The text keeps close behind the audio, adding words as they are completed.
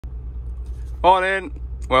Morning,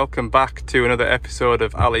 welcome back to another episode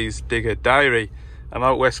of Ali's Digger Diary. I'm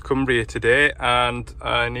out West Cumbria today and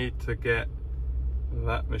I need to get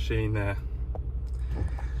that machine there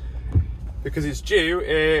because it's due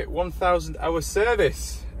a 1,000 hour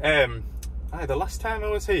service. The last time I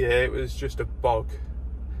was here it was just a bog.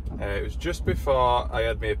 It was just before I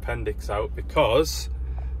had my appendix out because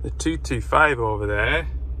the 225 over there,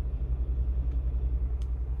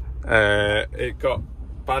 it got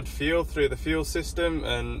bad fuel through the fuel system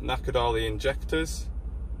and knackered all the injectors.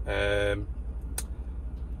 Bit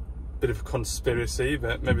of a conspiracy,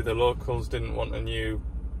 but maybe the locals didn't want a new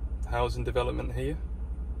housing development here,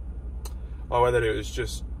 or whether it was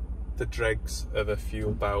just the dregs of a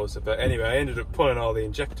fuel bowser. But anyway, I ended up pulling all the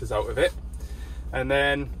injectors out of it, and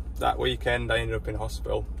then that weekend I ended up in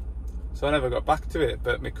hospital, so I never got back to it.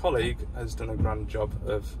 But my colleague has done a grand job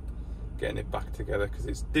of getting it back together because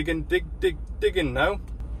it's digging now.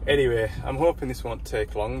 Anyway, I'm hoping this won't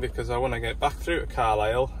take long because I want to get back through to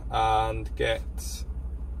Carlisle and get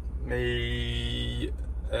me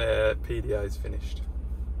PDIs finised.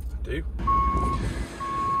 I do.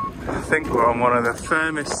 I think we're on one of the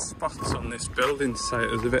firmest spots on this building site.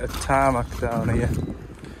 There's a bit of tarmac down here,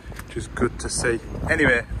 which is good to see.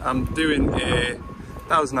 Anyway, I'm doing a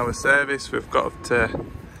 1,000 hour service. We've got up to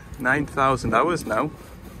 9,000 hours now.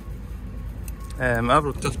 I've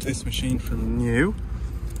looked after this machine from new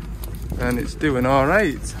and it's doing all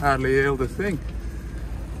right. It's hardly ailed a thing.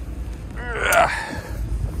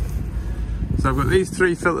 So I've got these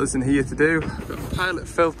 3 filters in here to do. I've got a pilot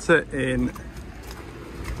filter in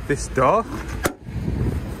this door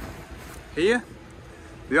here.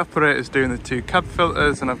 The operator's doing the 2 cab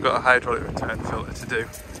filters and I've got a hydraulic return filter to do.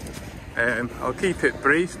 I'll keep it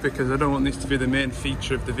brief because I don't want this to be the main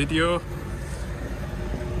feature of the video.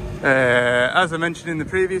 As I mentioned in the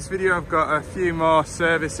previous video, I've got a few more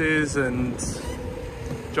services and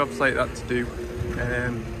jobs like that to do.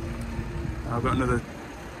 I've got another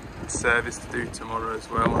service to do tomorrow as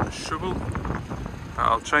well on a shovel, but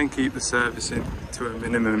I'll try and keep the servicing to a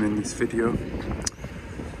minimum in this video.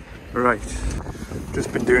 Right,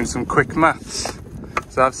 just been doing some quick maths.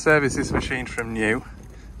 So I've serviced this machine from new.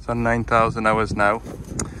 It's on 9,000 hours now.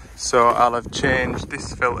 So I'll have changed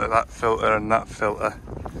this filter, that filter and that filter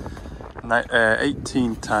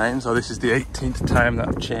 18 times, or this is the 18th time that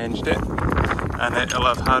I've changed it, and it'll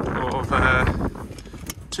have had over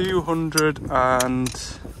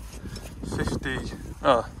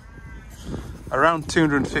around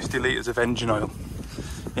 250 litres of engine oil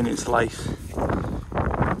in its life.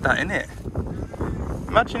 That in it.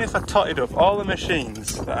 Imagine if I totted up all the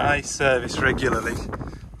machines that I service regularly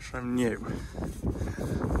from new,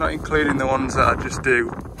 not including the ones that I just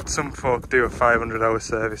do. Some folk do a 500 hour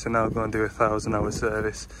service and I'll go and do a 1,000 hour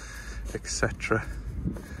service, etc.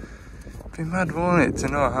 It'd be mad, won't it, to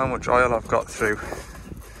know how much oil I've got through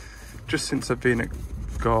just since I've been at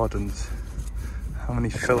Gordon's, how many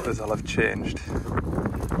filters I'll have changed.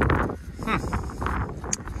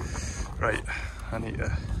 Right, I need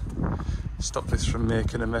to stop this from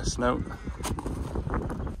making a mess now.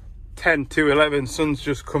 10 to 11, sun's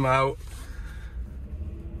just come out.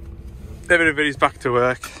 Everybody's back to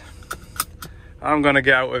work. I'm gonna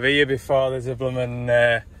get out of here before there's a bloomin'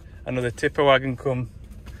 another tipper wagon come,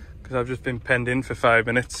 because I've just been penned in for 5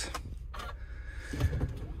 minutes.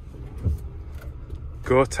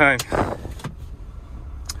 Go time.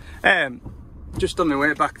 Just on my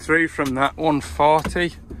way back through from that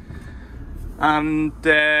 140 and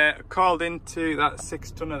called into that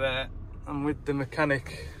 6 tonner there. I'm with the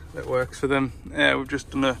mechanic that works for them. We've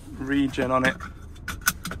just done a regen on it.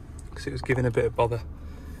 It was giving a bit of bother.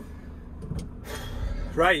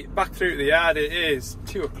 Right, back through to the yard. It is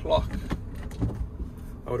 2 o'clock.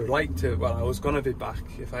 I would have liked to, well, I was going to be back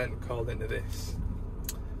if I hadn't called into this.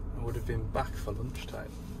 I would have been back for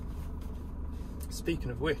lunchtime. Speaking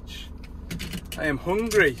of which, I am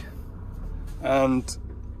hungry, and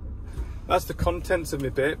that's the contents of my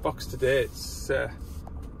bait box today. It's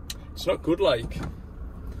not good, like.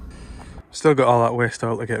 Still got all that waste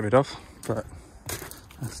oil to get rid of, but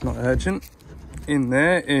that's not urgent. In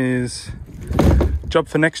there is job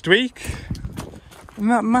for next week.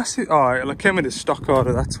 And that massive, oh, it came with a stock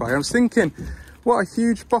order, that's why. I was thinking, what a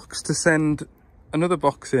huge box to send another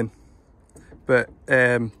box in. But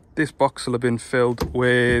this box will have been filled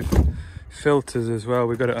with filters as well.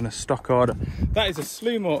 We got it on a stock order. That is a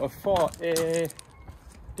slew motor for a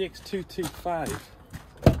DX225,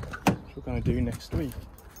 which we're going to do next week.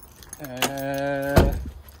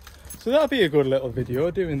 So that'll be a good little video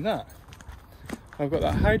doing that. I've got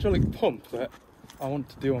that hydraulic pump that I want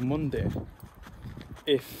to do on Monday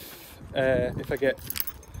if I get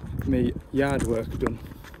me yard work done.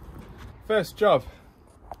 First job,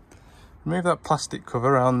 remove that plastic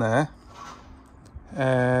cover around there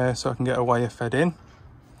so I can get a wire fed in.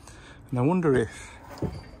 And I wonder if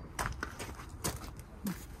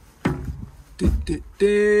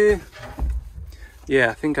yeah,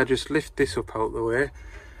 I think I just lift this up out the way,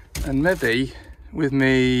 and maybe with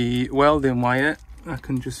me welding wire I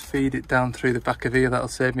can just feed it down through the back of here. That'll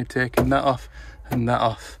save me taking that off and that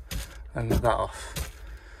off and that off.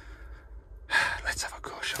 Let's have a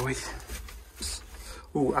go, shall we?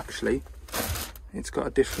 Oh, actually it's got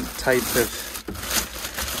a different type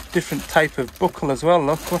of buckle as well.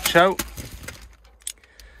 Look, watch out.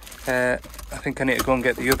 I think I need to go and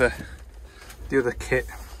get the other kit,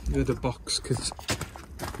 the other box, because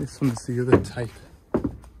this one's the other type.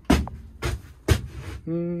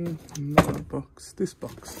 Not that box, this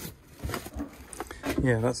box.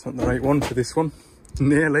 Yeah, that's not the right one for this one.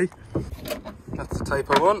 Nearly. That's the type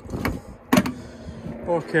I want.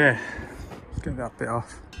 Okay, let's get that bit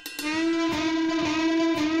off.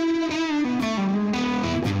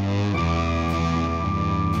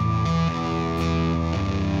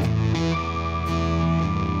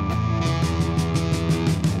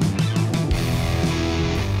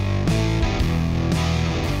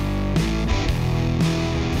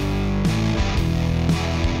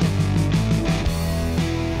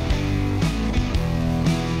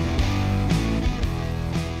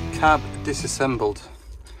 Cab disassembled.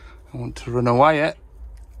 I want to run a wire,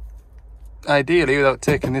 ideally without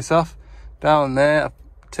taking this off, down there. I've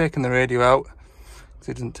taken the radio out because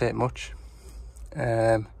it doesn't take much,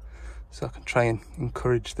 so I can try and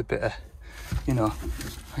encourage the bit of, you know,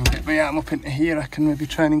 I can get my arm up into here, I can maybe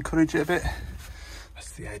try and encourage it a bit.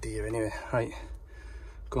 That's the idea anyway. Right,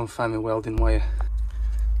 go and find my welding wire.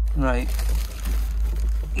 Right,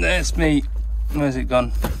 there's me. Where's it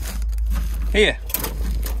gone? Here.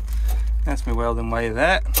 That's my welding wire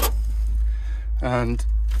there, and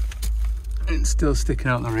it's still sticking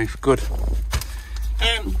out the roof. Good.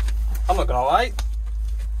 I'm not gonna lie,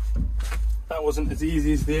 that wasn't as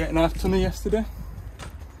easy as the 8.5 tonner yesterday.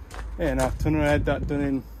 8.5 tonner, I had that done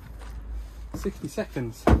in 60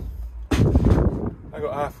 seconds. I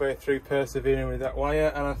got halfway through persevering with that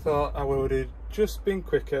wire, and I thought I would have just been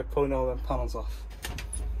quicker pulling all them panels off.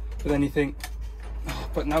 But then you think, oh,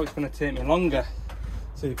 but now it's going to take me longer.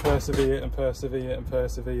 So you persevere and persevere and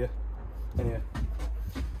persevere. Anyway,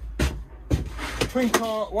 twin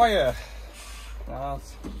core wire. I'll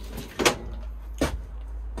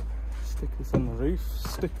stick this on the roof,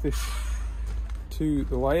 stick this to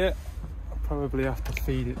the wire. I'll probably have to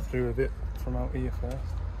feed it through a bit from out here first.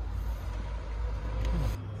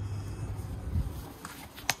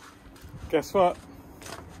 Guess what?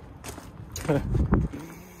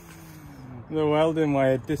 The welding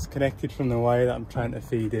wire disconnected from the wire that I'm trying to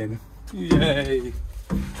feed in. Yay!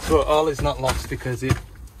 But all is not lost because it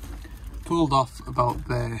pulled off about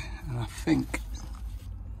there, and I think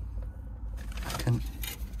I can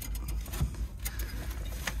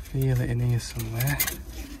feel it in here somewhere.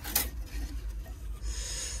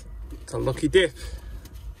 It's a lucky dip.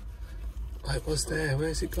 Oh, it was there.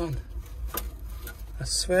 Where's it gone? I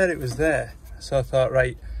swear it was there. So I thought,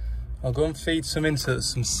 right, I'll go and feed some in so there's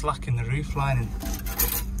some slack in the roof lining.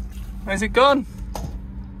 Where's it gone?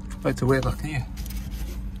 I have to wait back here.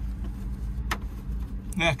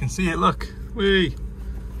 Yeah, I can see it, look. Whee!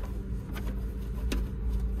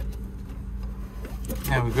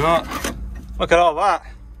 There we go. Look at all that.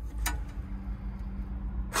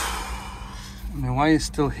 And the wire's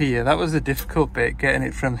still here. That was the difficult bit, getting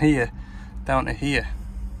it from here down to here.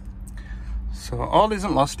 So all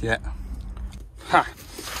isn't lost yet. Ha!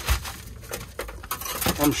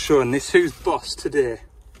 I'm showing this who's boss today.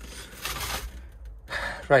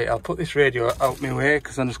 Right, I'll put this radio out my way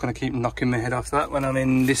because I'm just going to keep knocking my head off that when I'm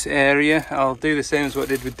in this area. I'll do the same as what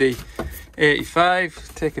I did with the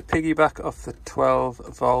 85. Take a piggyback off the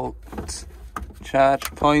 12 volt charge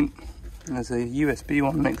point. And there's a USB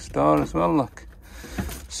one next door as well, look.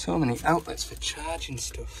 So many outlets for charging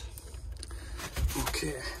stuff.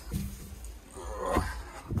 Okay.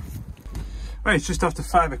 Right, it's just after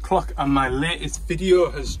 5 o'clock and my latest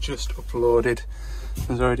video has just uploaded.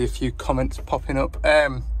 There's already a few comments popping up.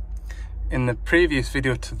 In the previous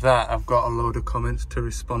video to that, I've got a load of comments to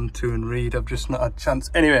respond to and read. I've just not had a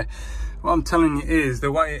chance. Anyway, what I'm telling you is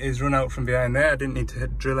the wire is run out from behind there. I didn't need to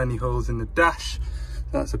drill any holes in the dash.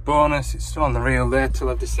 That's a bonus. It's still on the reel there till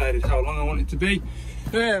I've decided how long I want it to be.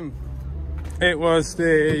 It was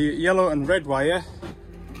the yellow and red wire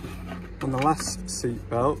on the last seat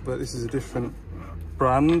belt, but this is a different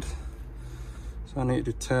brand, so I need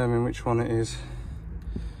to determine which one it is.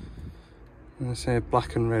 I'm gonna say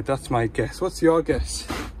black and red. That's my guess. What's your guess?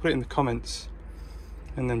 Put it in the comments.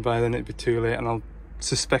 And then by then it'd be too late and I'll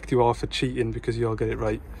suspect you all for cheating because you all get it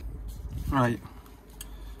right. Right.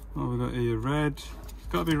 What have we got here? Red. It's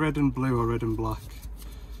got to be red and blue or red and black.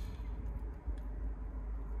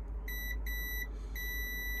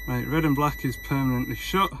 Right, red and black is permanently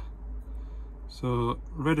shut. So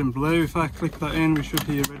red and blue, if I click that in, we should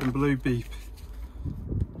hear red and blue beep.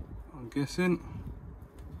 I'm guessing.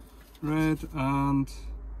 Red and...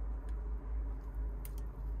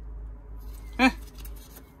 Can't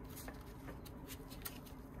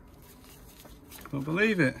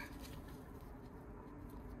believe it.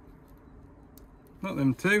 Not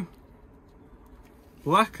them two.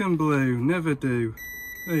 Black and blue, never do.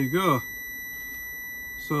 There you go.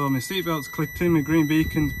 So my seatbelt's clicked in, my green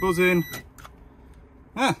beacon's buzzing.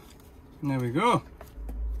 Ah, there we go.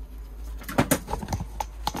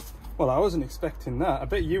 Well, I wasn't expecting that. I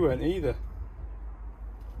bet you weren't either.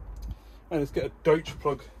 Right, let's get a Deutsch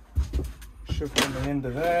plug shoved on the end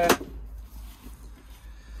of there.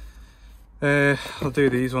 I'll do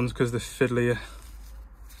these ones because they're fiddlier.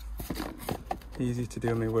 Easy to do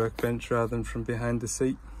on my workbench rather than from behind the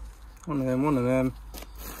seat. One of them, one of them.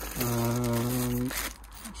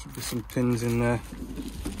 Should be some pins in there.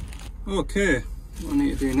 Okay, what I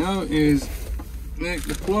need to do now is make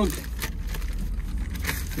the plug.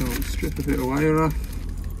 So I'll strip a bit of wire off.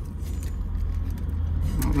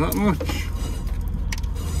 Not that much.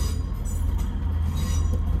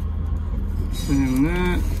 Same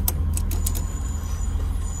there.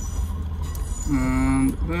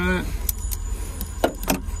 And there.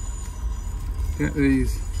 Get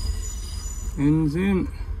these ends in.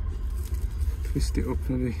 Twist it up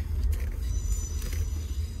maybe.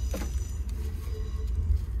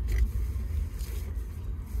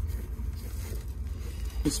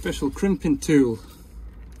 A special crimping tool.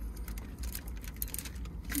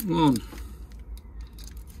 One.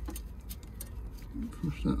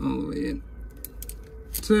 Push that all the way in.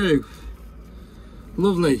 Two.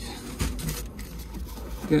 Lovely.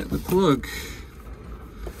 Get the plug.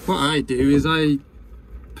 What I do is I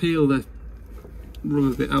peel the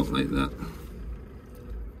rubber bit out like that.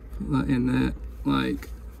 Put that in there like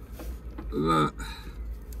that.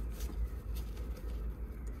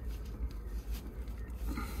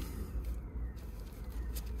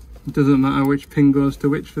 It doesn't matter which pin goes to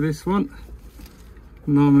which for this one.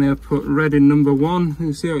 Normally I put red in number 1.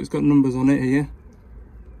 You see how it's got numbers on it here.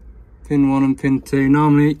 Pin 1 and pin 2.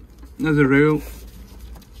 Normally, as a rule,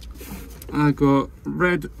 I got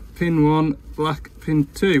red pin 1, black pin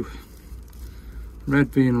 2.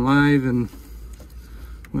 Red being live and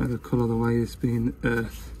whatever colour the wires being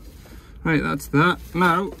earth. Right, that's that.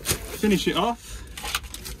 Now, finish it off.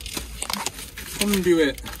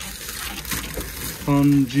 Conduit.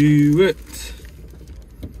 Conduit.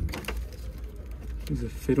 There's a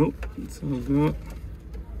fiddle. That's all I've got.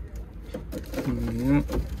 Yeah.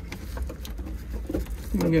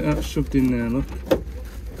 I'm gonna get that shoved in there, look.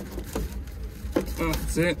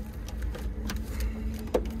 That's it.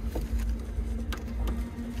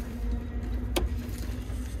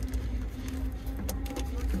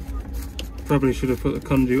 Probably should have put the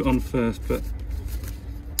conduit on first, but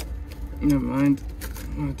never mind.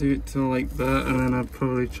 I'll do it till like that, and then I'd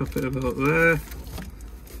probably chop it about there.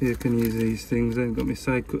 You can use these things. I've got my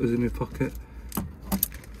side cutters in my pocket.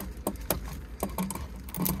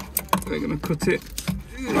 We're gonna cut it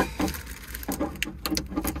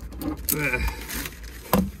there.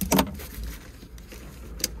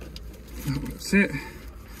 That's it.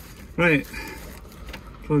 Right,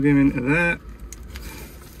 plug him into there.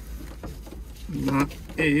 And that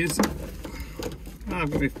is,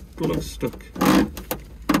 I've got my glove stuck.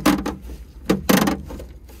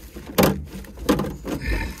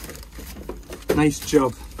 Nice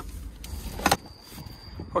job.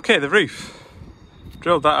 Okay, the roof.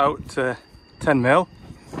 Drilled that out to 10mm.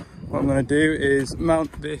 What I'm going to do is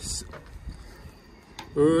mount this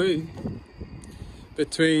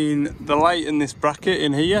between the light and this bracket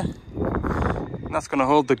in here. And that's going to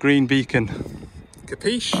hold the green beacon.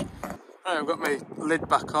 Capiche? Right, I've got my lid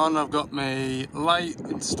back on. I've got my light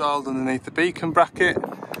installed underneath the beacon bracket.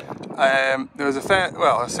 There was a fair,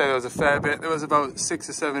 well, I say there was a fair bit. There was about 6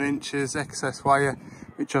 or 7 inches excess wire,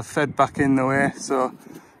 which I've fed back in the way. So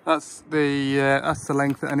that's the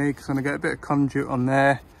length that I need, because I'm going to get a bit of conduit on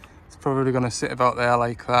there. It's probably going to sit about there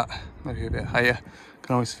like that, maybe a bit higher.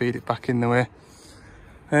 Can always feed it back in the way.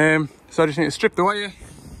 So I just need to strip the wire,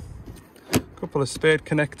 a couple of spade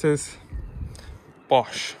connectors,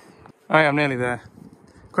 bosh. Alright, I'm nearly there.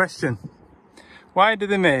 Question: why do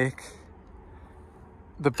they make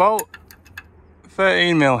the bolt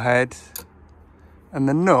 13mm head And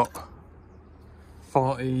the nut,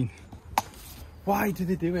 14. Why do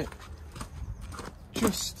they do it?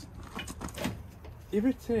 Just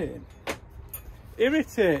irritating.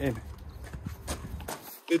 Irritating.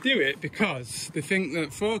 They do it because they think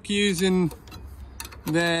that folk using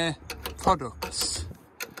their products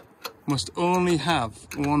must only have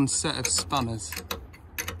one set of spanners.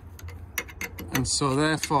 And so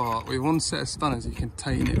therefore, with one set of spanners, you can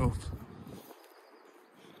tighten it up.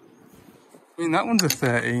 I mean, that one's a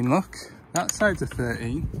 13, look. That side's a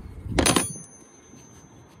 13.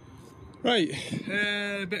 Right,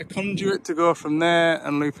 a bit of conduit to go from there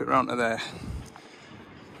and loop it round to there.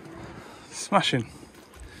 Smashing.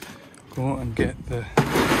 Go and get the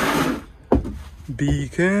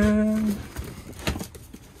beacon.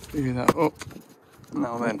 Do that up.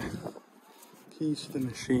 Now then, keys to the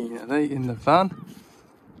machine. Are they in the van?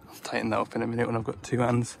 I'll tighten that up in a minute when I've got two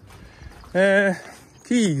hands.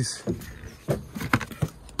 Keys.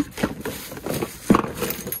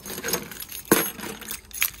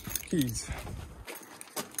 Keys.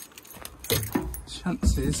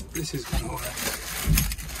 Chances this is going to work.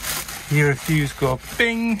 Hear a fuse go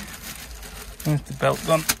bing. There's the belt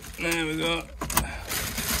gone. There we go.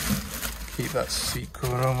 Keep that seat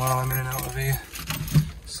cover on while I'm in and out of here.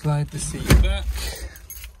 Slide the seat back.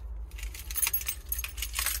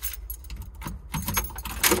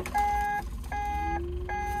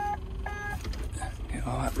 Get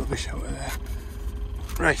all that rubbish out of there.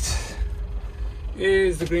 Right.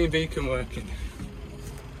 Is the green beacon working?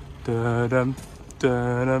 Da-dum,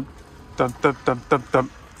 da-dum, dum, dum, dum, dum,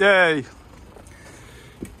 dum. Yay!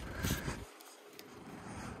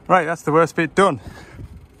 Right, that's the worst bit done.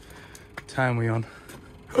 Time we on?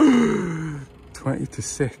 20 to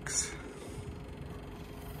 6.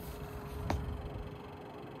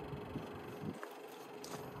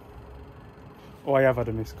 Oh, I have had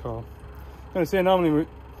a missed call. I'm gonna say normally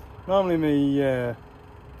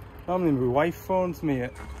my wife phones me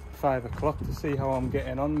at 5 o'clock to see how I'm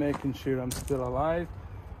getting on, making sure I'm still alive.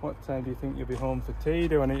 What time do you think you'll be home for tea?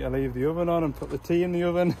 Do I need to leave the oven on and put the tea in the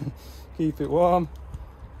oven? Keep it warm.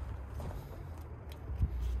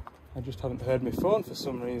 I just haven't heard my phone for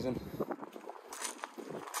some reason.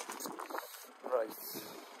 Right.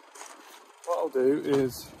 What I'll do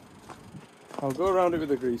is I'll go around it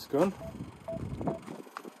with a grease gun,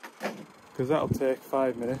 because that'll take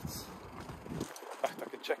 5 minutes. In fact, I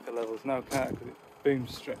can check the levels now, can't I? Because the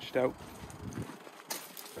boom's stretched out.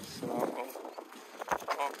 So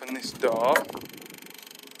I'll open this door.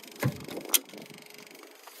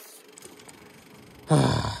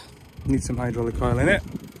 Need some hydraulic oil in it.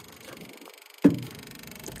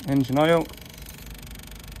 Engine oil.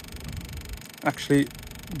 Actually,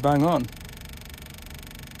 bang on.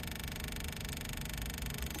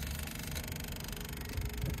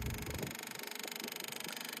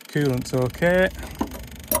 Coolant's okay.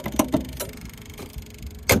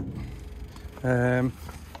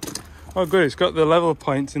 Oh good, it's got the level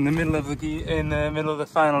points in the middle of the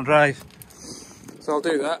final drive. So I'll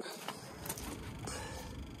do that.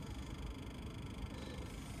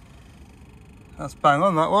 That's bang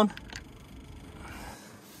on, that one.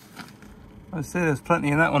 I'd say there's plenty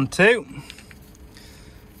in that one too.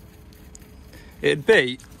 It'd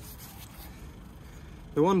be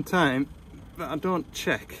the one time that I don't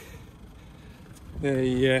check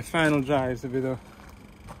the final drives. It'd be the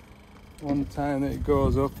one time that it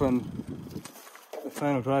goes up and the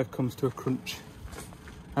final drive comes to a crunch.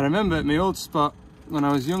 I remember at my old spot when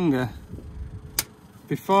I was younger,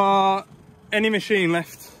 before any machine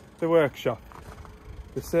left the workshop,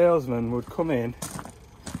 the salesman would come in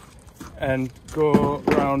and go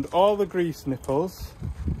around all the grease nipples,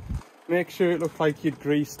 make sure it looked like you'd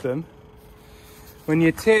greased them. When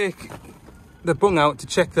you take the bung out to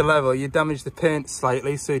check the level, you damage the paint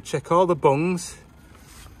slightly, so you check all the bungs.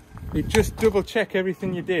 He'd just double check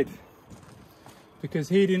everything you did, because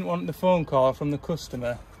he didn't want the phone call from the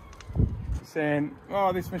customer saying,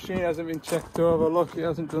 oh, this machine hasn't been checked over, look, it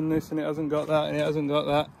hasn't done this and it hasn't got that and it hasn't got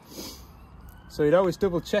that. So he'd always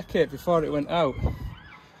double check it before it went out,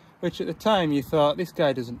 which at the time you thought, this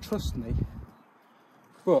guy doesn't trust me.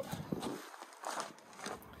 But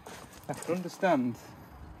I can understand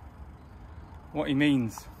what he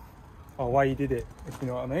means, or why he did it, if you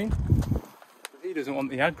know what I mean. He doesn't want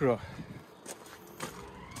the aggro.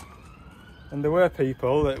 And there were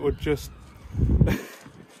people that would just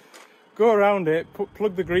go around it,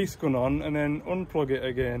 plug the grease gun on and then unplug it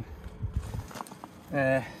again.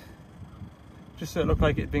 Just so it looked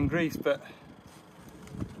like it had been greased, but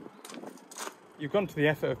you've gone to the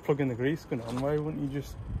effort of plugging the grease gun on, why wouldn't you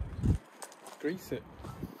just grease it?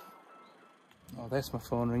 Oh, there's my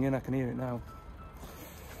phone ringing, I can hear it now.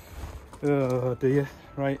 Oh dear.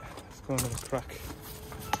 Right, let's go and have a crack.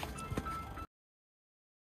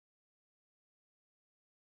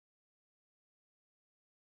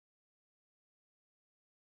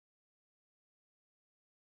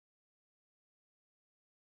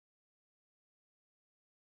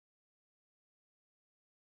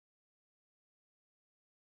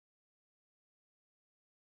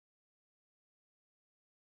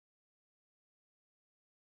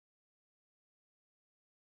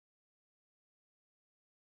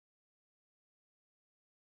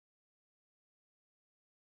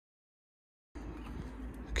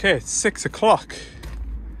 Okay, it's 6 o'clock.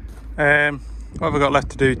 What have I got left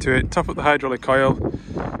to do to it? Top up the hydraulic oil,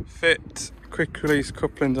 fit quick release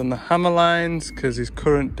couplings on the hammer lines, because his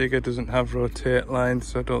current digger doesn't have rotate lines,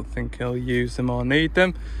 so I don't think he'll use them or need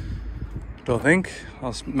them. Don't think.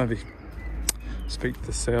 I'll maybe speak to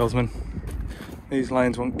the salesman. These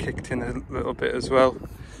lines want kicked in a little bit as well.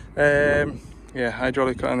 Yeah,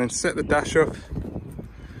 hydraulic oil, and then set the dash up,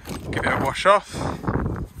 give it a wash off.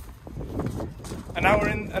 An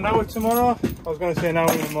hour tomorrow. I was going to say an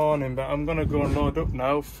hour in the morning, but I'm going to go and load up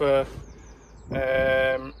now for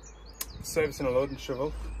servicing a loading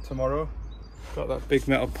shovel tomorrow. Got that big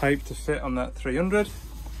metal pipe to fit on that 300.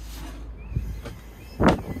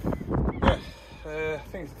 Yeah, I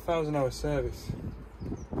think it's a 1,000-hour service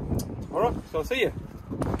tomorrow, so I'll see you.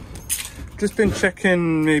 Just been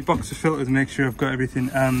checking my box of filters to make sure I've got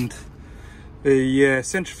everything, and the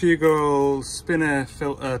centrifugal spinner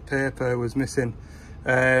filter paper was missing.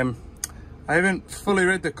 I haven't fully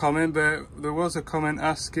read the comment, but there was a comment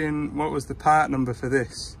asking what was the part number for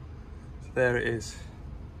this. So there it is.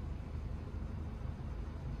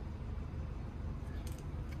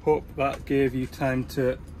 Hope that gave you time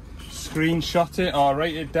to screenshot it or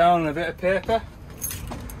write it down on a bit of paper.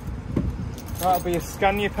 That'll be a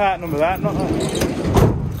Scania part number, that, not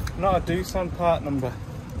a Doosan part number.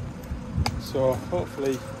 So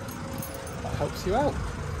hopefully that helps you out.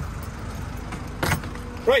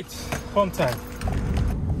 Right, home time.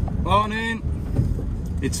 Morning.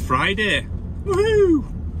 It's Friday. Woohoo!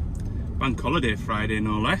 Bank holiday Friday,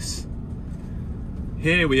 no less.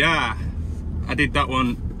 Here we are. I did that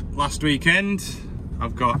one last weekend.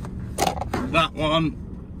 I've got that one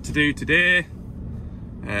to do today.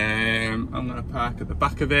 I'm gonna park at the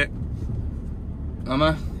back of it. Am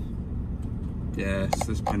I? Yes,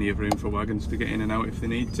 there's plenty of room for wagons to get in and out if they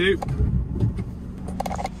need to.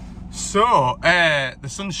 So, the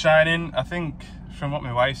sun's shining. I think from what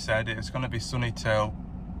my wife said, it's going to be sunny till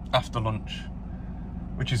after lunch,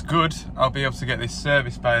 which is good. I'll be able to get this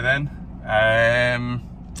serviced by then.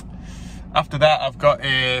 After that, I've got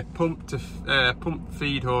a pump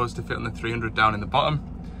feed hose to fit on the 300 down in the bottom.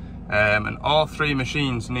 And all three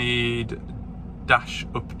machines need dash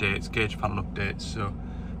updates, gauge panel updates, so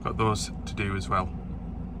I've got those to do as well.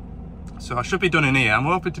 So I should be done in here. I'm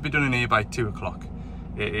hoping to be done in here by 2 o'clock.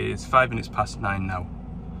 It is 5 minutes past 9 now.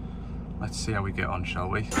 Let's see how we get on, shall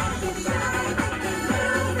we?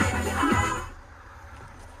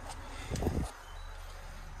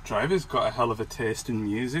 Driver's got a hell of a taste in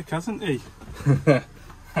music, hasn't he?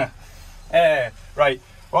 Right,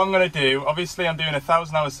 what I'm going to do, obviously I'm doing a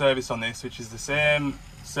 1,000-hour service on this, which is the same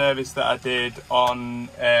service that I did on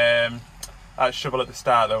at Shovel at the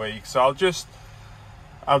start of the week. So I'll just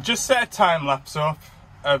set a time lapse up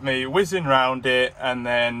of me whizzing round it, and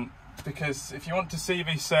then, because if you want to see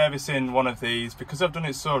me servicing one of these, because I've done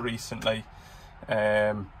it so recently,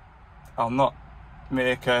 I'll not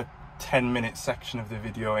make a 10-minute section of the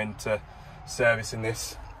video into servicing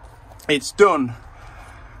this. It's done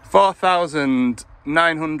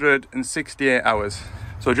 4,968 hours.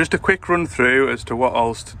 So just a quick run through as to what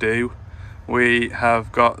else to do. We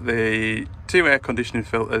have got the 2 air conditioning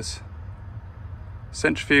filters,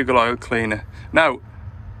 centrifugal oil cleaner. Now,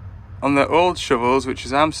 on the old shovels, which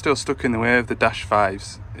is I'm still stuck in the way of the Dash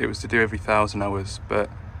 5s, it was to do every 1,000 hours, but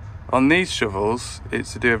on these shovels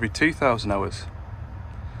it's to do every 2,000 hours,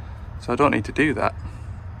 so I don't need to do that.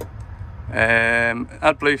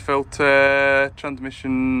 AdBlue filter,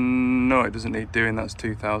 transmission, no, it doesn't need doing, that's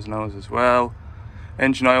 2,000 hours as well.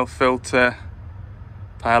 Engine oil filter,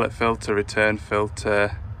 pilot filter, return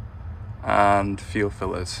filter, and fuel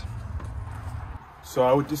filters. So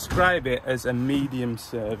I would describe it as a medium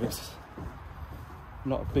service,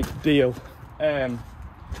 not a big deal.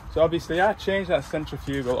 So obviously I changed that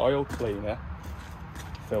centrifugal oil cleaner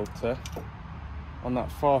filter on that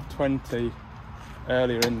 420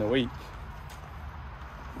 earlier in the week,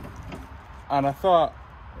 and I thought,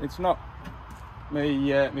 it's not,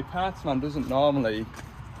 my parts man doesn't normally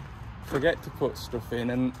forget to put stuff in,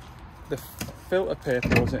 and the filter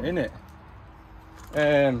paper wasn't in it.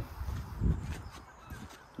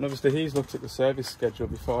 And obviously he's looked at the service schedule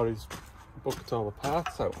before he's booked all the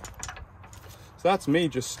parts out. So that's me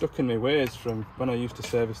just stuck in my ways from when I used to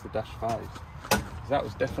service the Dash 5s. That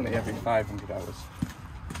was definitely every 500 hours.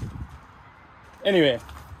 Anyway,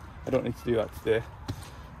 I don't need to do that today,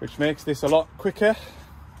 which makes this a lot quicker.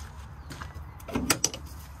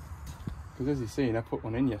 Because as you've seen, I put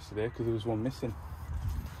one in yesterday because there was one missing.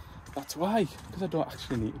 That's why, because I don't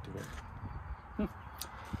actually need to do it.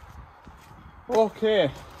 Okay,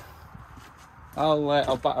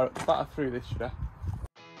 I'll batter through this, should I?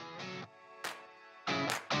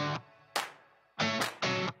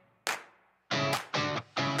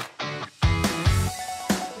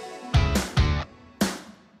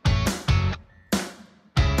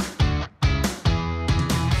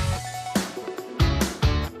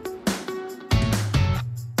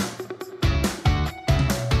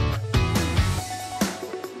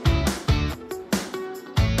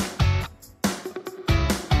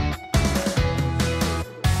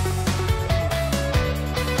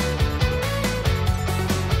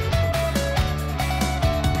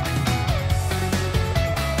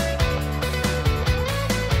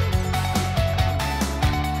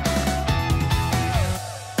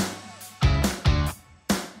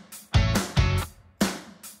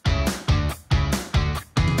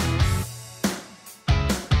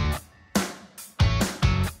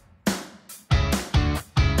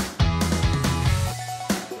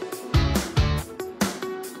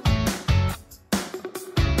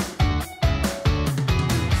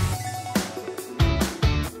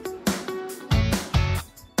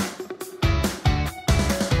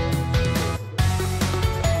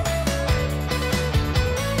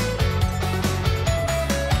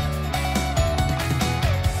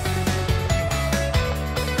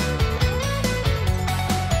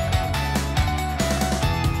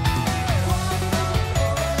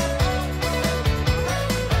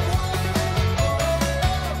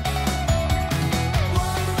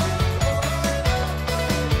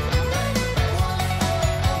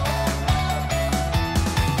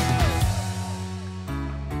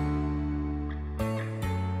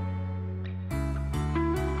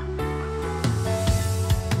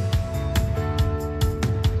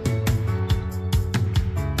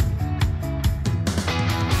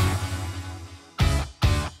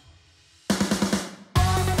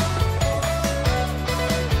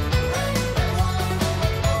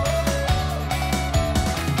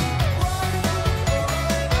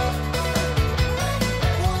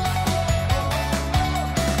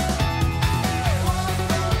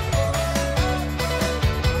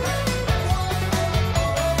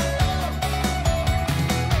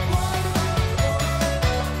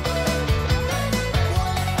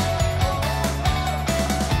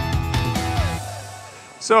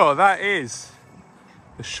 So that is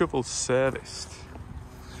the shovel serviced.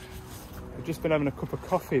 I've just been having a cup of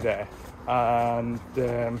coffee there and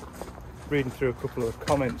reading through a couple of the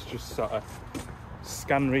comments, just sort of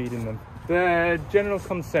scan reading them. The general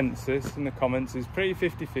consensus in the comments is pretty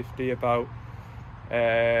 50-50 about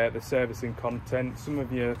the servicing content. Some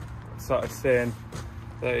of you are sort of saying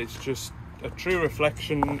that it's just a true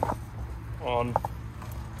reflection on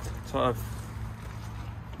sort of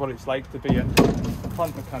what it's like to be a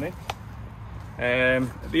plant mechanic.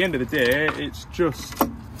 At the end of the day, it's just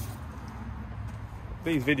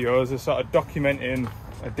these videos are sort of documenting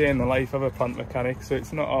a day in the life of a plant mechanic, so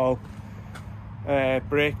it's not all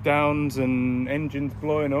breakdowns and engines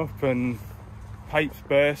blowing up and pipes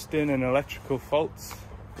bursting and electrical faults.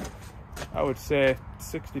 I would say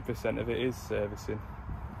 60% of it is servicing,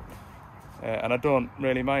 and I don't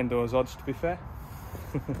really mind those odds, to be fair.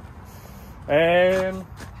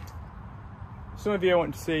 Some of you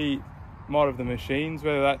want to see more of the machines,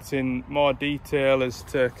 whether that's in more detail as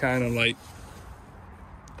to kind of like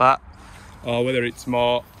that, or whether it's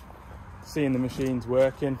more seeing the machines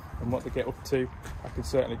working and what they get up to. I could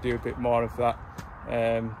certainly do a bit more of that,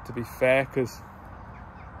 to be fair, because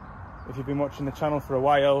if you've been watching the channel for a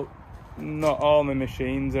while, not all my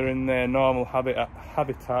machines are in their normal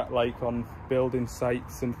habitat, like on building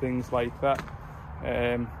sites and things like that.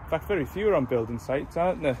 In fact, very few are on building sites,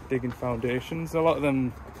 aren't they? Digging foundations. A lot of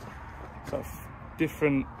them sort of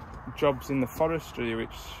different jobs in the forestry,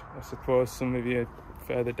 which I suppose some of you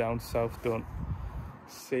further down south don't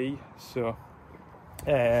see. So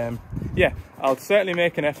yeah, I'll certainly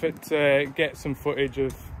make an effort to get some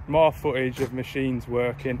more footage of machines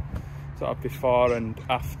working, sort of before and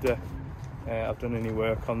after I've done any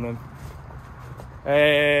work on them.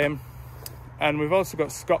 And we've also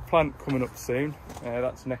got Scott Plant coming up soon.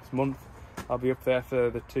 That's next month. I'll be up there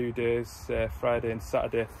for the 2 days, Friday and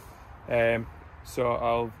Saturday. so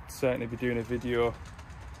I'll certainly be doing a video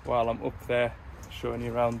while I'm up there showing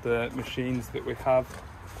you around the machines that we have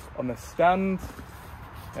on the stand.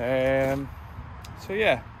 So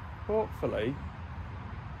yeah, hopefully,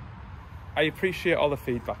 I appreciate all the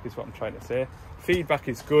feedback is what I'm trying to say. Feedback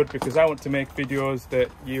is good because I want to make videos that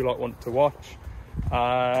you lot want to watch,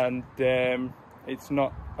 and it's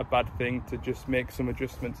not a bad thing to just make some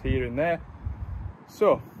adjustments here and there.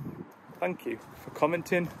 So thank you for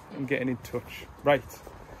commenting and getting in touch. Right,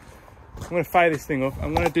 I'm going to fire this thing up.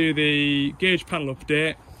 I'm going to do the gauge panel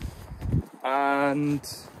update, and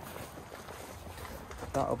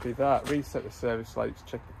that'll be that. Reset the service lights,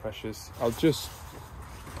 check the pressures. I'll just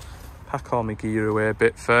pack all my gear away a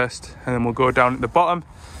bit first, and then we'll go down at the bottom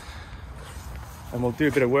and we'll do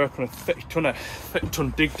a bit of work on a 30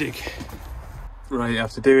 ton dig. Right,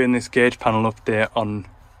 after doing this gauge panel update on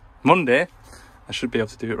Monday, I should be able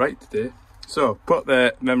to do it right today. So put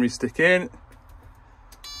the memory stick in,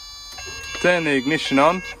 turn the ignition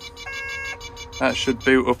on. That should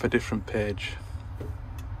boot up a different page.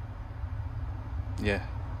 Yeah,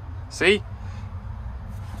 see?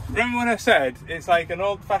 Remember when I said it's like an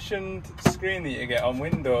old-fashioned screen that you get on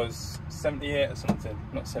Windows 78 or something?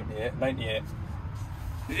 Not 78, 98.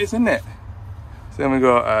 It is, isn't it? So then we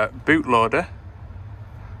got bootloader.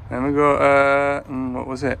 Then we got, what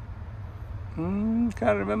was it? Can't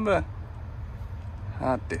remember.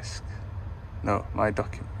 Hard disk. No, my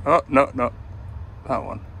document. Oh, no, that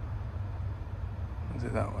one. Was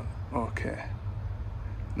it that one? Okay.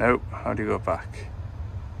 Nope, how do you go back?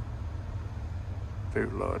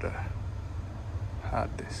 Bootloader,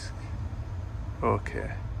 hard disk,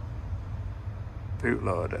 okay,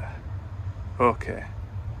 bootloader, okay.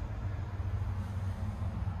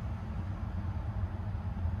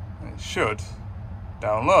 It should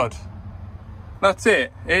download. That's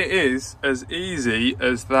it. It is as easy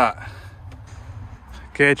as that.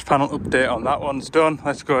 Gauge panel update on that one's done.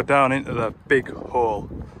 Let's go down into the big hole.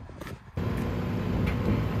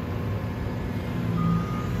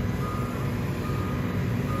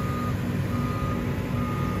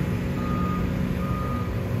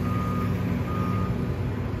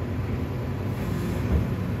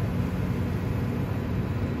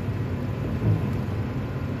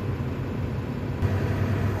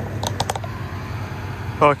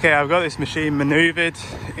 Okay, I've got this machine manoeuvred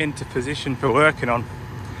into position for working on.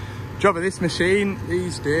 Job of this machine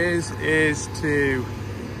these days is to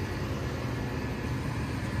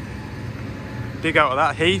dig out of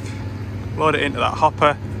that heap, load it into that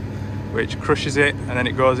hopper, which crushes it, and then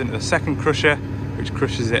it goes into the second crusher, which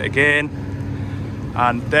crushes it again,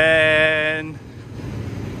 and then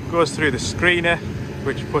goes through the screener,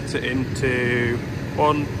 which puts it into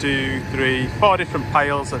 1, 2, 3, 4 different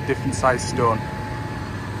piles of different size stone.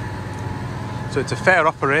 So it's a fair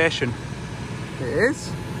operation. It is.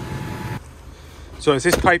 So it's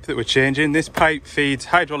this pipe that we're changing. This pipe feeds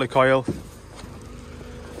hydraulic oil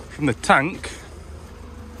from the tank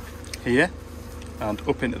here and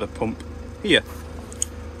up into the pump here.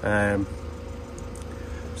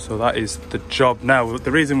 So that is the job now. The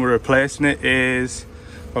reason we're replacing it is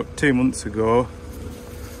about 2 months ago,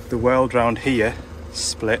 the weld round here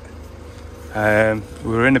split. We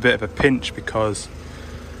were in a bit of a pinch because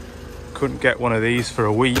couldn't get one of these for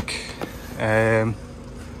a week, and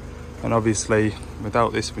obviously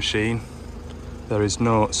without this machine there is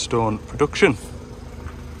no stone production.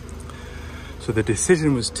 So the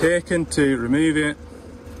decision was taken to remove it,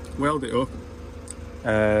 weld it up,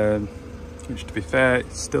 which to be fair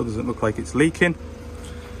it still doesn't look like it's leaking,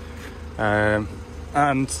 and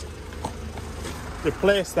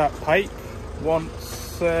replace that pipe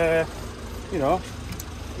once, you know,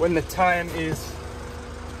 when the time is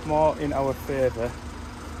more in our favour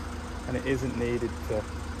and it isn't needed to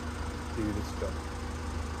do this job.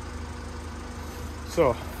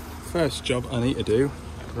 So first job I need to do,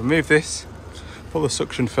 remove this, pull the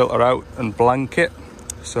suction filter out and blank it,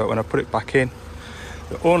 so when I put it back in,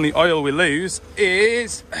 the only oil we lose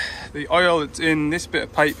is the oil that's in this bit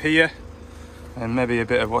of pipe here, and maybe a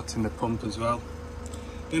bit of what's in the pump as well.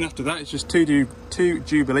 Then after that it's just two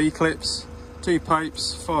Jubilee clips, 2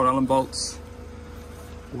 pipes, 4 Allen bolts.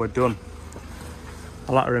 We're done.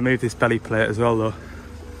 I'll have to remove this belly plate as well though.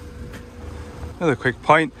 Another quick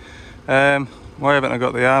point, why haven't I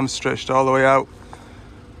got the arms stretched all the way out?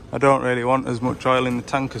 I don't really want as much oil in the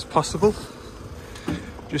tank as possible,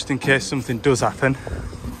 just in case something does happen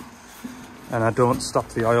and I don't stop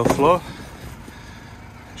the oil flow.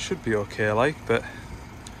 It should be okay like, but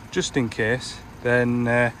just in case, then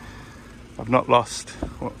I've not lost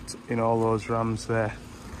what's in all those rams there,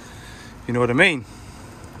 you know what I mean.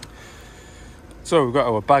 So we've got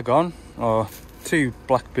our bag on, or 2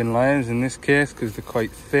 black bin liners in this case because they're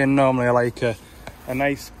quite thin. Normally I like a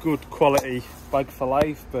nice good quality bag for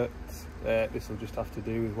life, but this will just have to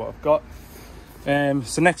do with what I've got.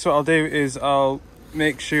 So next what I'll do is I'll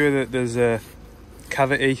make sure that there's a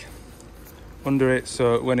cavity under it,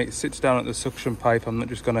 so when it sits down at the suction pipe I'm not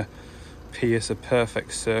just going to pierce a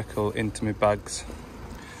perfect circle into my bags.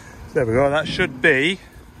 So there we go, that should be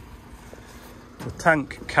the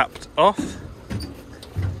tank capped off.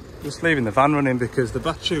 Just leaving the van running because the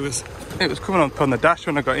battery was coming up on the dash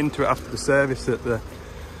when I got into it after the service that the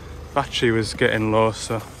battery was getting low,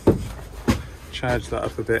 so charge that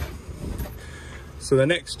up a bit. So the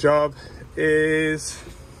next job is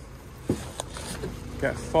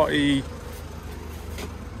get a 41mm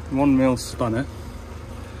spanner,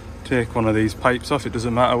 take one of these pipes off, it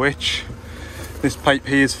doesn't matter which. This pipe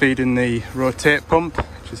here is feeding the rotate pump,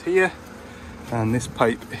 which is here, and this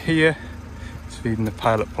pipe here is feeding the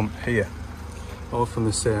pilot pump here, all from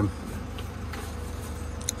the same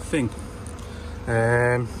thing.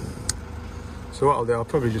 So what I'll do, I'll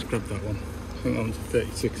probably just grab that one, I think that one's a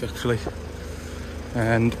 36 actually,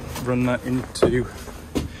 and run that into,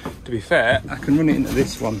 to be fair, I can run it into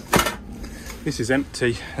this one. This is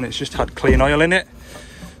empty and it's just had clean oil in it,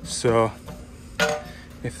 so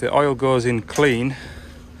if the oil goes in clean,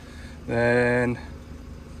 then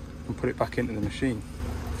I can put it back into the machine.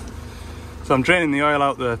 So I'm draining the oil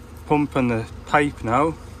out the pump and the pipe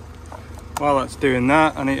now. While that's doing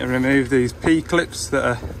that, I need to remove these P-clips that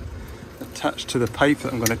are attached to the pipe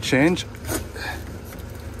that I'm going to change.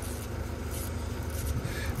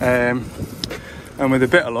 And with a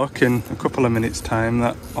bit of luck, in a couple of minutes time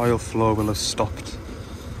that oil flow will have stopped.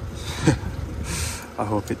 I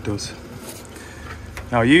hope it does.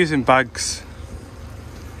 Now using bags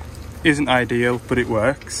isn't ideal, but it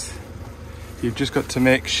works. You've just got to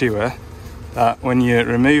make sure that when you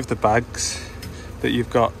remove the bags that you've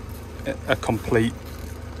got a complete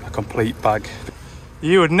bag.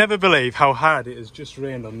 You would never believe how hard it has just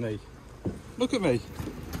rained on me. Look at me,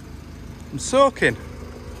 I'm soaking.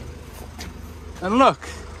 And look,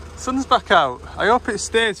 sun's back out. I hope it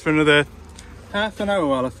stays for another half an hour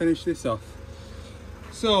while I finish this off.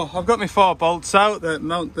 So I've got my 4 bolts out that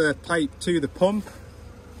mount the pipe to the pump,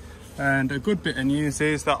 and a good bit of news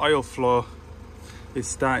is that oil flow is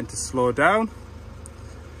starting to slow down.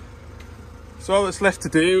 So all that's left to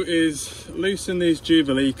do is loosen these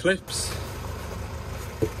Jubilee clips.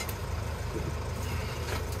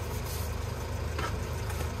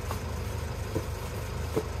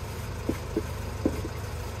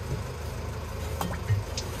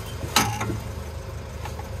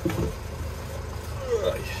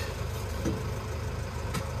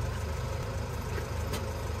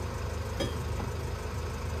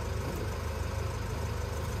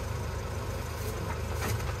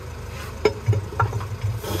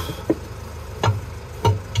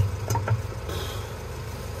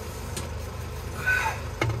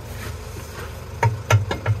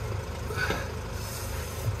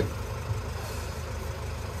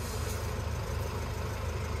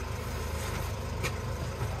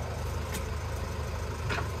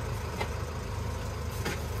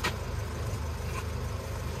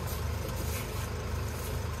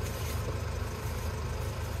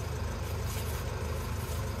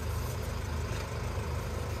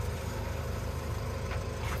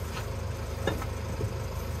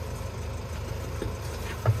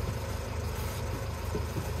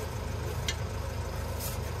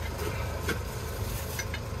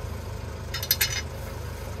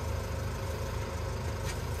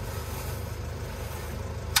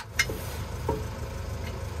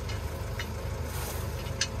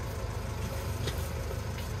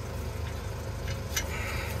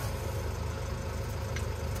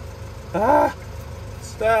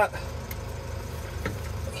 Start.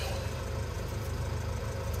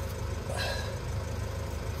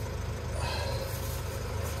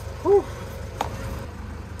 Whew.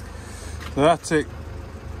 So that's it,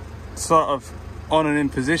 sort of on and in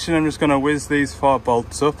position. I'm just going to whiz these 4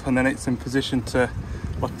 bolts up and then it's in position to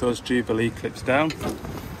lock those Jubilee clips down.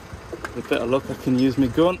 With a bit of luck I can use my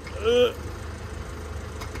gun.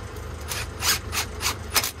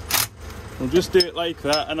 I'll just do it like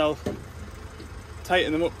that and I'll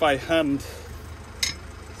tighten them up by hand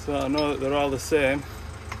so I know that they're all the same.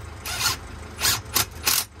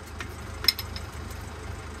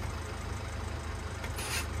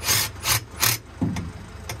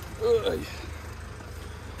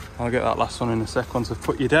 I'll get that last one in a sec once I've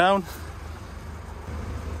put you down.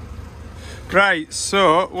 Right,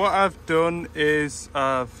 so what I've done is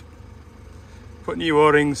I've put new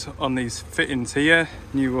O-rings on these fittings here,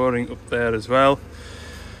 new O-ring up there as well.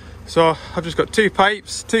 So I've just got 2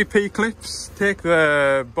 pipes, 2 P-clips, take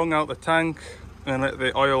the bung out the tank and let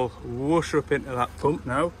the oil whoosh up into that pump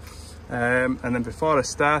now. And then before I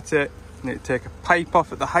start it, I need to take a pipe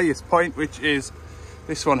off at the highest point, which is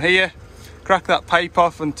this one here. Crack that pipe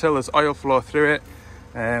off until there's oil flow through it.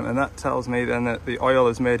 And that tells me then that the oil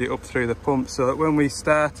has made it up through the pump, so that when we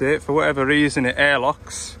start it, for whatever reason it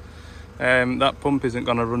airlocks, that pump isn't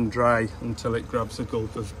going to run dry until it grabs a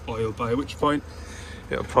gulp of oil, by which point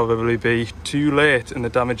it'll probably be too late and the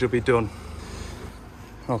damage will be done.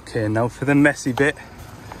 Okay, now for the messy bit.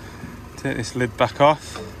 Take this lid back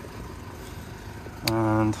off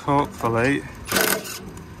and hopefully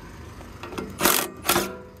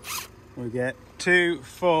we get 2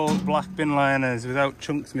 full black bin liners without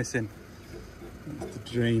chunks missing. That's the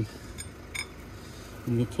dream.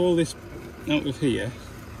 And we'll pull this out of here.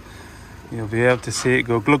 You'll be able to see it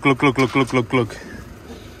go glug, glug, glug, glug, glug, glug, glug.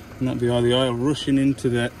 And that'll be all the oil rushing into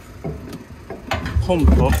the pump,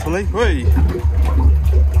 hopefully. Whee!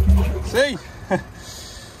 See?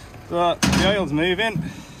 So the oil's moving,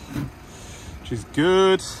 which is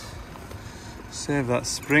good. Save that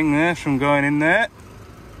spring there from going in there.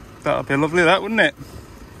 That'll be lovely, that, wouldn't it?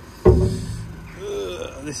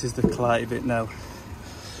 This is the clighty bit now.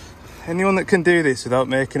 Anyone that can do this without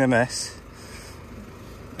making a mess,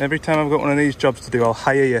 every time I've got one of these jobs to do, I'll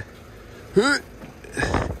hire you.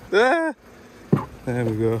 There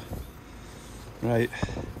we go. Right,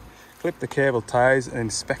 clip the cable ties and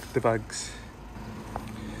inspect the bags.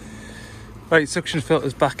 Right, suction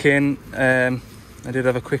filter's back in. I did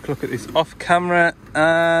have a quick look at this off camera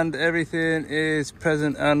and everything is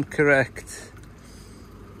present and correct.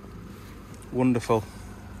 Wonderful.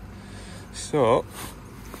 So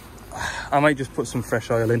I might just put some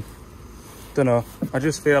fresh oil in. Don't know. I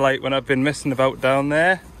just feel like when I've been messing about down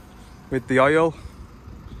there with the oil,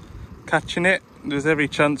 catching it, there's every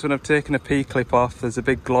chance when I've taken a P-clip off, there's a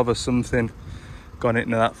big glob of something gone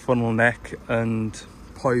into that funnel neck and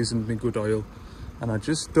poisoned me good oil. And I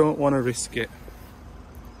just don't want to risk it.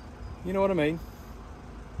 You know what I mean?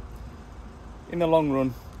 In the long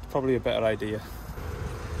run, it's probably a better idea.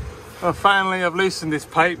 Well, finally I've loosened this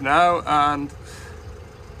pipe now and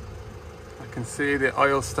I can see the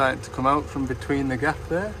oil starting to come out from between the gap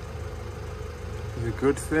there. It's a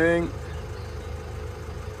good thing.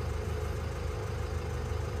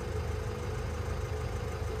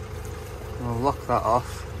 I'll lock that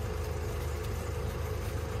off.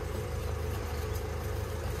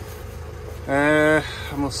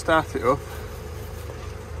 And we'll start it up.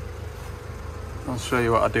 I'll show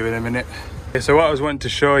you what I do in a minute. Okay, so what I was wanting to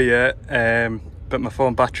show you, but my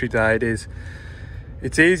phone battery died, is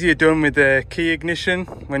it's easier done with the key ignition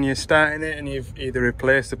when you're starting it and you've either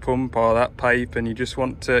replaced the pump or that pipe and you just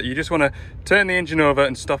want to turn the engine over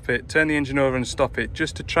and stop it, turn the engine over and stop it,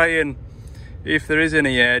 just to try and, if there is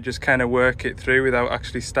any air, just kind of work it through without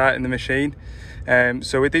actually starting the machine.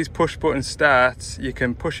 So with these push button starts, you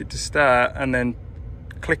can push it to start and then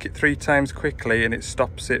click it 3 times quickly and it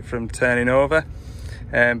stops it from turning over.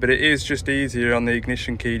 But it is just easier on the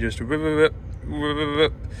ignition key, just and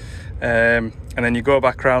then you go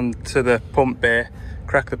back round to the pump bay,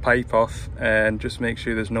 crack the pipe off and just make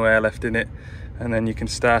sure there's no air left in it, and then you can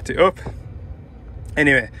start it up.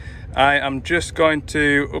 Anyway, I am just going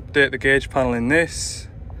to update the gauge panel in this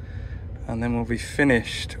and then we'll be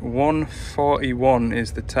finished. 1:41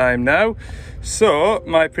 is the time now. So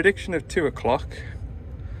my prediction of 2 o'clock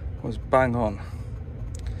was bang on.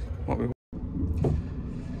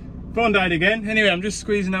 Phone died again. Anyway, I'm just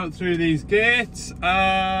squeezing out through these gates. What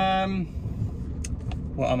am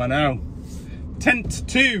I now? Tent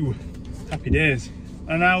 2. Happy days.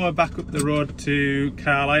 An hour back up the road to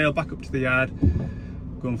Carlisle, back up to the yard.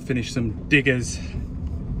 Go and finish some diggers.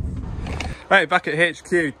 Right, back at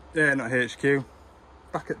HQ. Not HQ.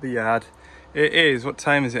 Back at the yard. It is, what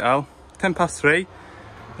time is it, Al? 3:10.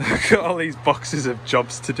 I've got all these boxes of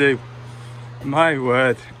jobs to do. My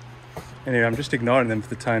word. Anyway, I'm just ignoring them for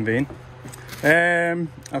the time being.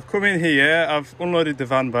 I've come in here. I've unloaded the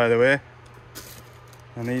van, by the way.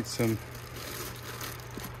 I need some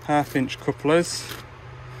 1/2-inch couplers.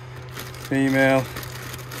 Female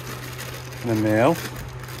and a male.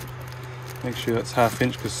 Make sure that's 1/2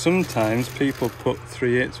 inch because sometimes people put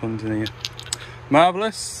 3/8 ones in here.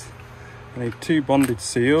 Marvellous. I need 2 bonded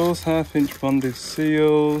seals, 1/2 inch bonded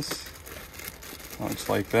seals. That looks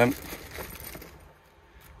like them.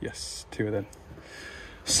 Yes, 2 of them.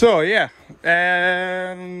 So yeah,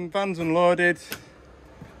 van's unloaded.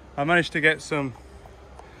 I managed to get some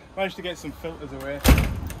filters away.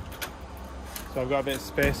 So I've got a bit of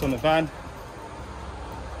space on the van.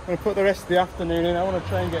 I'm going to put the rest of the afternoon in. I want to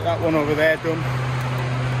try and get that one over there done.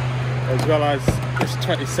 as well as this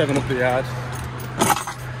 27 up the yard.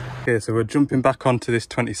 Okay, so we're jumping back onto this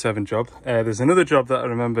 27 job. There's another job that I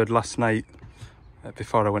remembered last night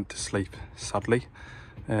before I went to sleep, sadly.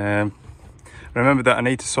 I remembered that I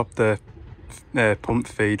need to swap the pump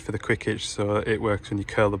feed for the quick hitch so it works when you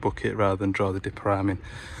curl the bucket rather than draw the dipper arm in.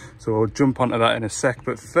 So I'll jump onto that in a sec,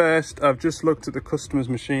 but first I've just looked at the customer's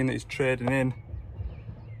machine that he's trading in.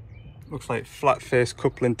 Looks like flat face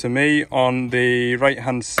coupling to me. On the right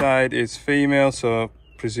hand side is female, so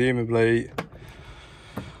presumably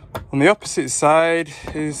on the opposite side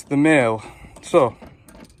is the male. So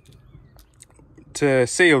to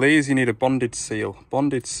seal these you need a bonded seal.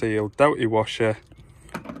 Bonded seal, Doughty washer,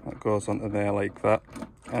 that goes onto there like that.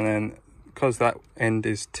 And then because that end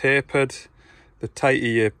is tapered, the tighter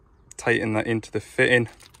you tighten that into the fitting,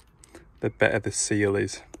 the better the seal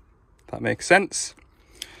is. That makes sense?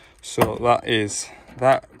 So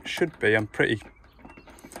that should be, I'm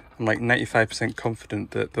like 95%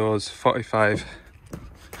 confident that those 45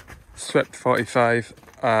 swept 45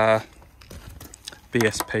 are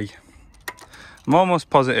BSP. I'm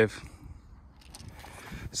almost positive.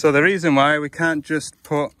 So the reason why we can't just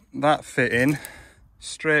put that fitting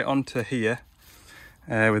straight onto here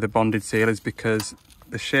with a bonded seal is because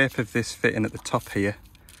the shape of this fitting at the top here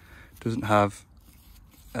doesn't have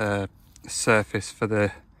a surface for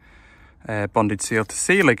the bonded seal to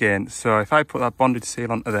seal against. So if I put that bonded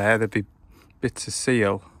seal onto there, there'd be bits of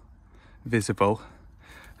seal visible,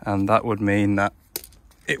 and that would mean that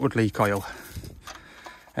it would leak oil.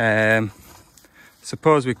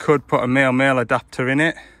 Suppose we could put a male-male adapter in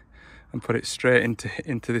it and put it straight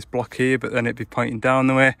into this block here, but then it'd be pointing down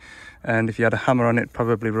the way, and if you had a hammer on it, it'd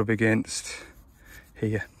probably rub against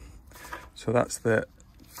here. So that's the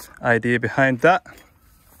idea behind that.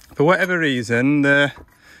 For whatever reason, the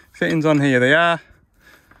fittings on here, they are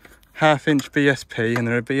 1/2 inch BSP and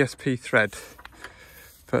they're a BSP thread,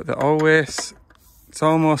 but they're always, it's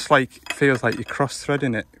almost like, it feels like you're cross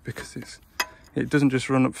threading it, because it doesn't just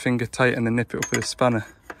run up finger tight and then nip it up with a spanner.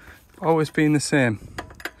 It's always been the same.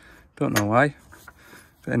 Don't know why,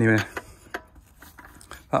 but anyway,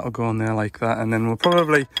 that'll go on there like that, and then we'll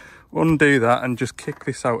probably undo that and just kick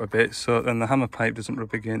this out a bit so then the hammer pipe doesn't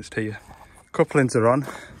rub against here. Couplings are on.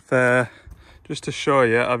 Just to show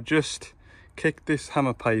you, I've just kicked this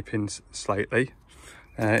hammer pipe in slightly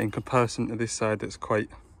in comparison to this side that's quite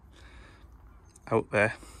out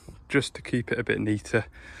there, just to keep it a bit neater.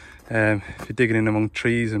 If you're digging in among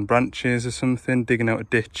trees and branches or something, digging out a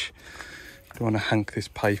ditch, you don't want to hank this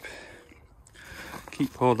pipe.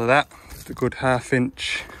 Keep hold of that with a good 1/2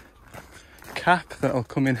 inch cap, that'll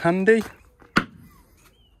come in handy.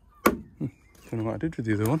 Don't know what I did with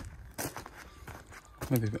the other one.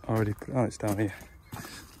 Maybe I've already put, oh, it's down here.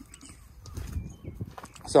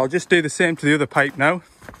 So I'll just do the same to the other pipe now.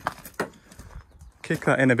 Kick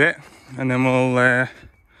that in a bit, and then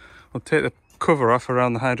we'll take the cover off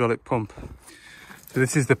around the hydraulic pump. So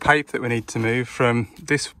this is the pipe that we need to move from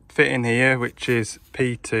this fitting here, which is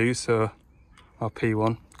P2, so, or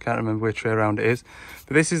P1, can't remember which way around it is.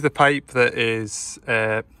 But this is the pipe that is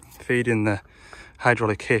feeding the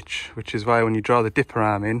hydraulic hitch, which is why when you draw the dipper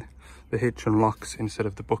arm in, the hitch unlocks instead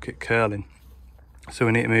of the bucket curling. So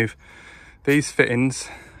we need to move these fittings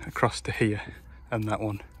across to here and that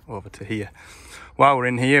one over to here. While we're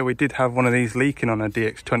in here, we did have one of these leaking on a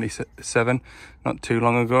DX27 not too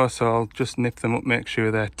long ago, so I'll just nip them up, make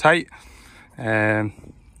sure they're tight. But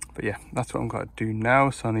yeah, that's what I'm going to do now.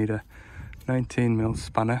 So I need a 19mm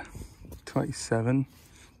spanner, 27,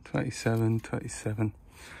 27, 27,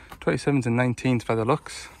 27s and 19s by the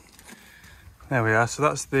looks. There we are. So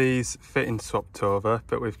that's these fittings swapped over,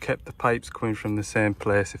 but we've kept the pipes coming from the same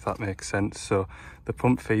place, if that makes sense. So the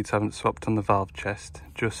pump feeds haven't swapped on the valve chest,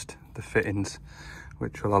 just the fittings,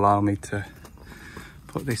 which will allow me to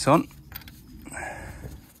put this on.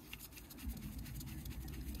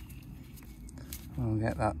 I'll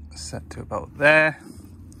get that set to about there.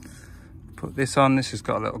 Put this on. This has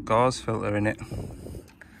got a little gauze filter in it.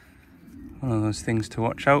 One of those things to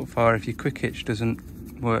watch out for if your quick hitch doesn't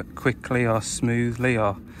work quickly or smoothly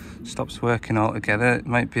or stops working altogether. It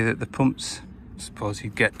might be that the pumps, I suppose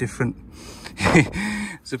you get different.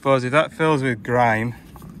 Suppose if that fills with grime,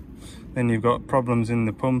 then you've got problems in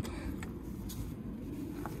the pump.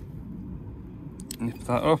 Nip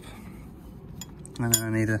that up, and then I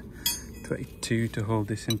need a 22 to hold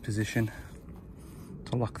this in position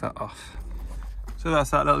to lock that off. So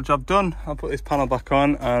that's that little job done. I'll put this panel back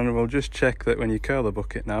on and we'll just check that when you curl the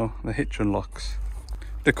bucket now, the hitch unlocks.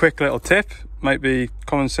 The quick little tip, might be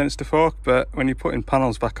common sense to folk, but when you're putting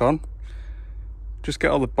panels back on, just get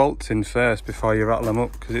all the bolts in first before you rattle them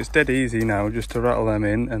up, because it's dead easy now just to rattle them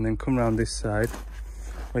in and then come around this side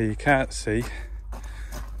where you can't see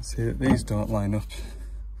that these don't line up.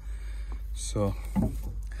 So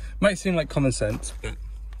might seem like common sense, but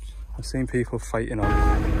I've seen people fighting on it.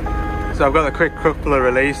 So I've got a quick couple of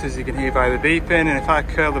releases you can hear by the beeping, and if I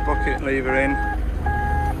curl the bucket lever in,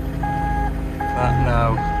 that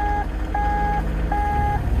now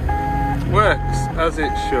works as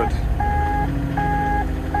it should.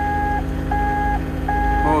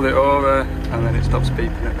 Hold it over and then it stops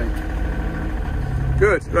beeping, I think.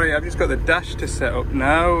 Good, right, I've just got the dash to set up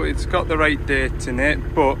now. It's got the right date in it,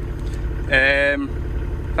 but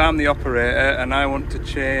if I'm the operator and I want to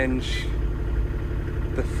change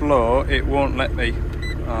the flow, it won't let me.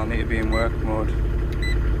 Oh, I need to be in work mode.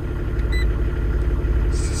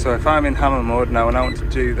 So if I'm in hammer mode now and I want to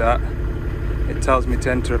do that, it tells me to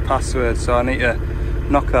enter a password, so I need to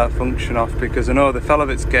knock that function off, because I know the fella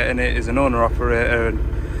that's getting it is an owner operator and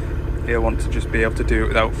he'll want to just be able to do it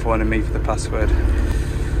without phoning me for the password.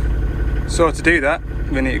 So to do that,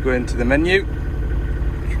 we need to go into the menu,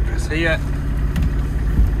 press here,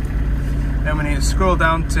 then we need to scroll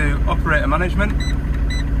down to operator management,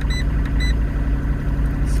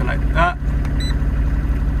 select that,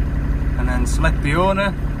 and then select the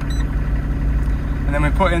owner, and then we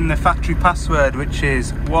put in the factory password, which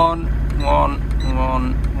is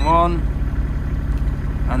 1111,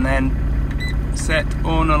 and then set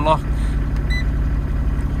owner lock,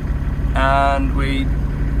 and we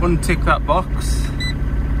untick that box,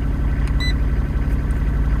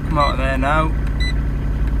 come out of there now.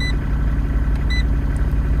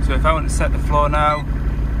 So if I want to set the flow now,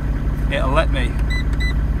 it'll let me.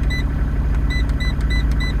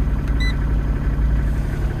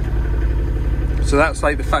 So that's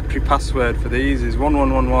like the factory password for these is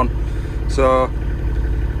 1111. So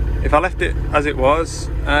if I left it as it was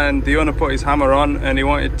and the owner put his hammer on and he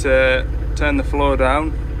wanted to turn the flow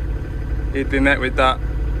down, he'd be met with that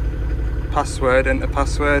password, enter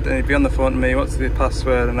password, and he'd be on the phone to me, what's the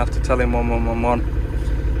password, and I have to tell him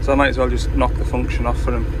 1111. So I might as well just knock the function off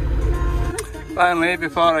for him. Finally,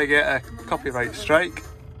 before I get a copyright strike,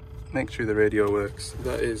 make sure the radio works.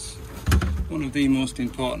 That is one of the most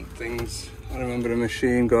important things. I remember a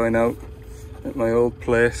machine going out at my old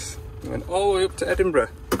place. It went all the way up to Edinburgh.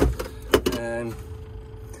 And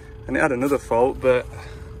it had another fault, but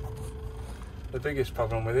the biggest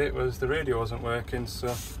problem with it was the radio wasn't working.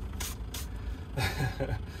 So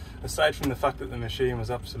aside from the fact that the machine was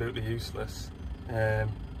absolutely useless, the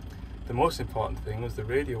most important thing was the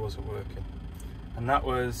radio wasn't working. And that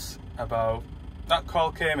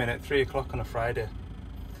call came in at 3 o'clock on a Friday.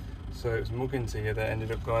 So it was Muggins here that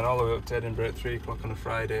ended up going all the way up to Edinburgh at 3 o'clock on a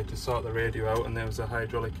Friday to sort the radio out, and there was a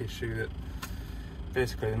hydraulic issue that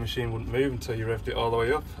basically the machine wouldn't move until you revved it all the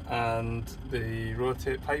way up, and the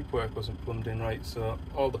rotate pipe work wasn't plumbed in right, so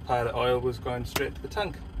all the pilot oil was going straight to the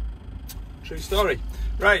tank. True story.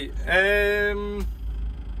 Right, I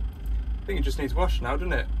think it just needs wash now,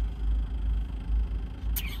 doesn't it?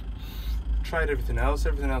 Tried everything else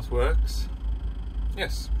works.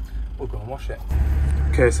 Yes, we'll go and wash it.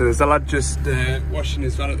 Okay, so there's a lad just washing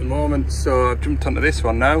his van at the moment, so I've jumped onto this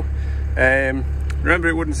one now. Remember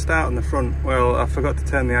it wouldn't start on the front? Well, I forgot to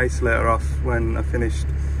turn the isolator off when I finished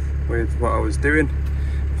with what I was doing.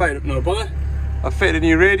 Fired up no bother. I fitted a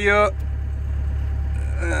new radio,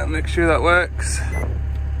 make sure that works.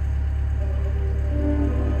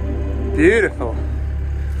 Beautiful.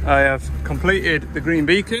 I have completed the green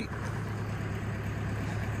beacon.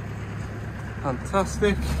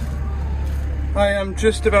 Fantastic. I am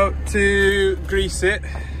just about to grease it.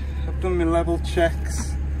 I've done my level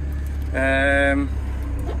checks. Get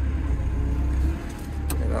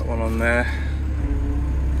that one on there.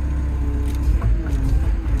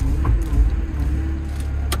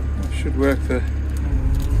 That should work the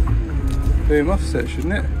boom offset,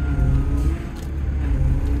 shouldn't it?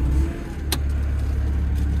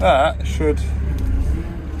 That should,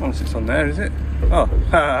 once it's on there, is it? Oh,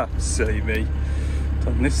 ha, silly me. It's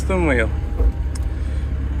on this thumb wheel.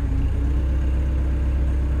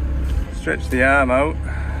 Stretch the arm out,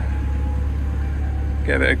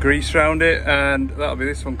 get a bit of grease around it, and that'll be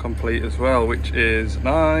this one complete as well, which is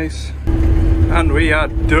nice. And we are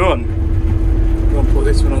done. Go and put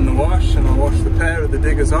this one on the wash, and I'll wash the pair of the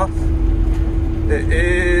diggers off. It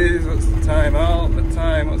is, what's the time? Oh,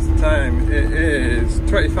 what's the time? It is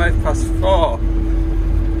 4:25.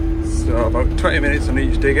 So about 20 minutes on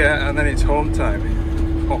each digger, and then it's home time.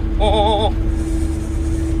 Oh.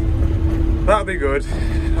 That'll be good.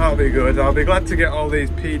 That'll be good. I'll be glad to get all these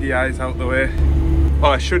PDIs out the way. Oh,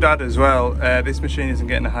 I should add as well, this machine isn't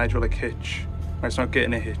getting a hydraulic hitch It's not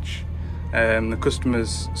getting a hitch. The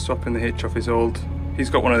customer's swapping the hitch off his old, he's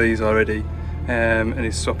got one of these already, and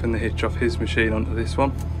he's swapping the hitch off his machine onto this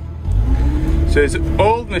one. So his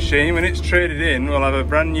old machine, when it's traded in, will have a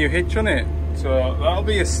brand new hitch on it. So that'll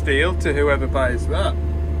be a steal to whoever buys that.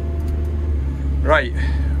 Right,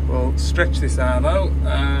 we'll stretch this arm out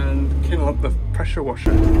and kindle up the pressure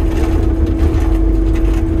washer.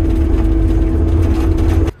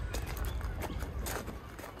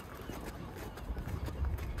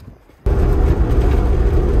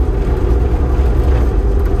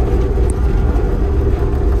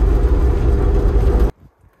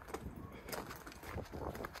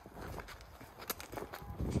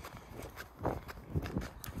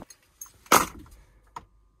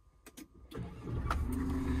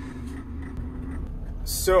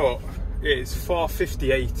 So it's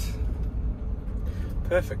 4:58.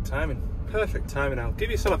 Perfect timing. Perfect timing. I'll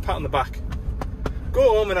give yourself a pat on the back.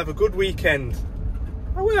 Go home and have a good weekend.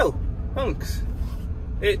 I will. Thanks.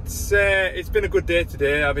 It's been a good day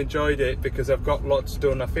today. I've enjoyed it because I've got lots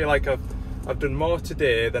done. I feel like I've done more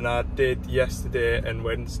today than I did yesterday and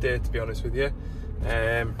Wednesday, to be honest with you.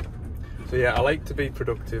 So yeah, I like to be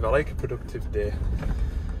productive. I like a productive day.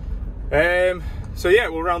 So yeah,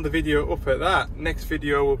 we'll round the video up at that. Next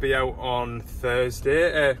video will be out on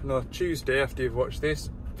Tuesday after you've watched this.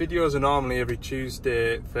 Videos are normally every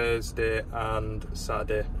Tuesday, Thursday and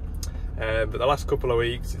Saturday. But the last couple of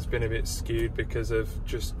weeks it's been a bit skewed because of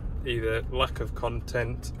just either lack of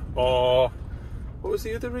content or, what was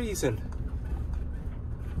the other reason?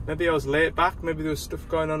 Maybe I was late back, maybe there was stuff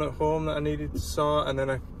going on at home that I needed to sort and then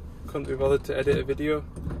I couldn't be bothered to edit a video.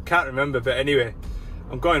 Can't remember, but anyway,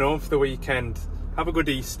 I'm going home for the weekend. Have a good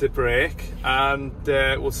Easter break and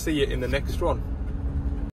we'll see you in the next one.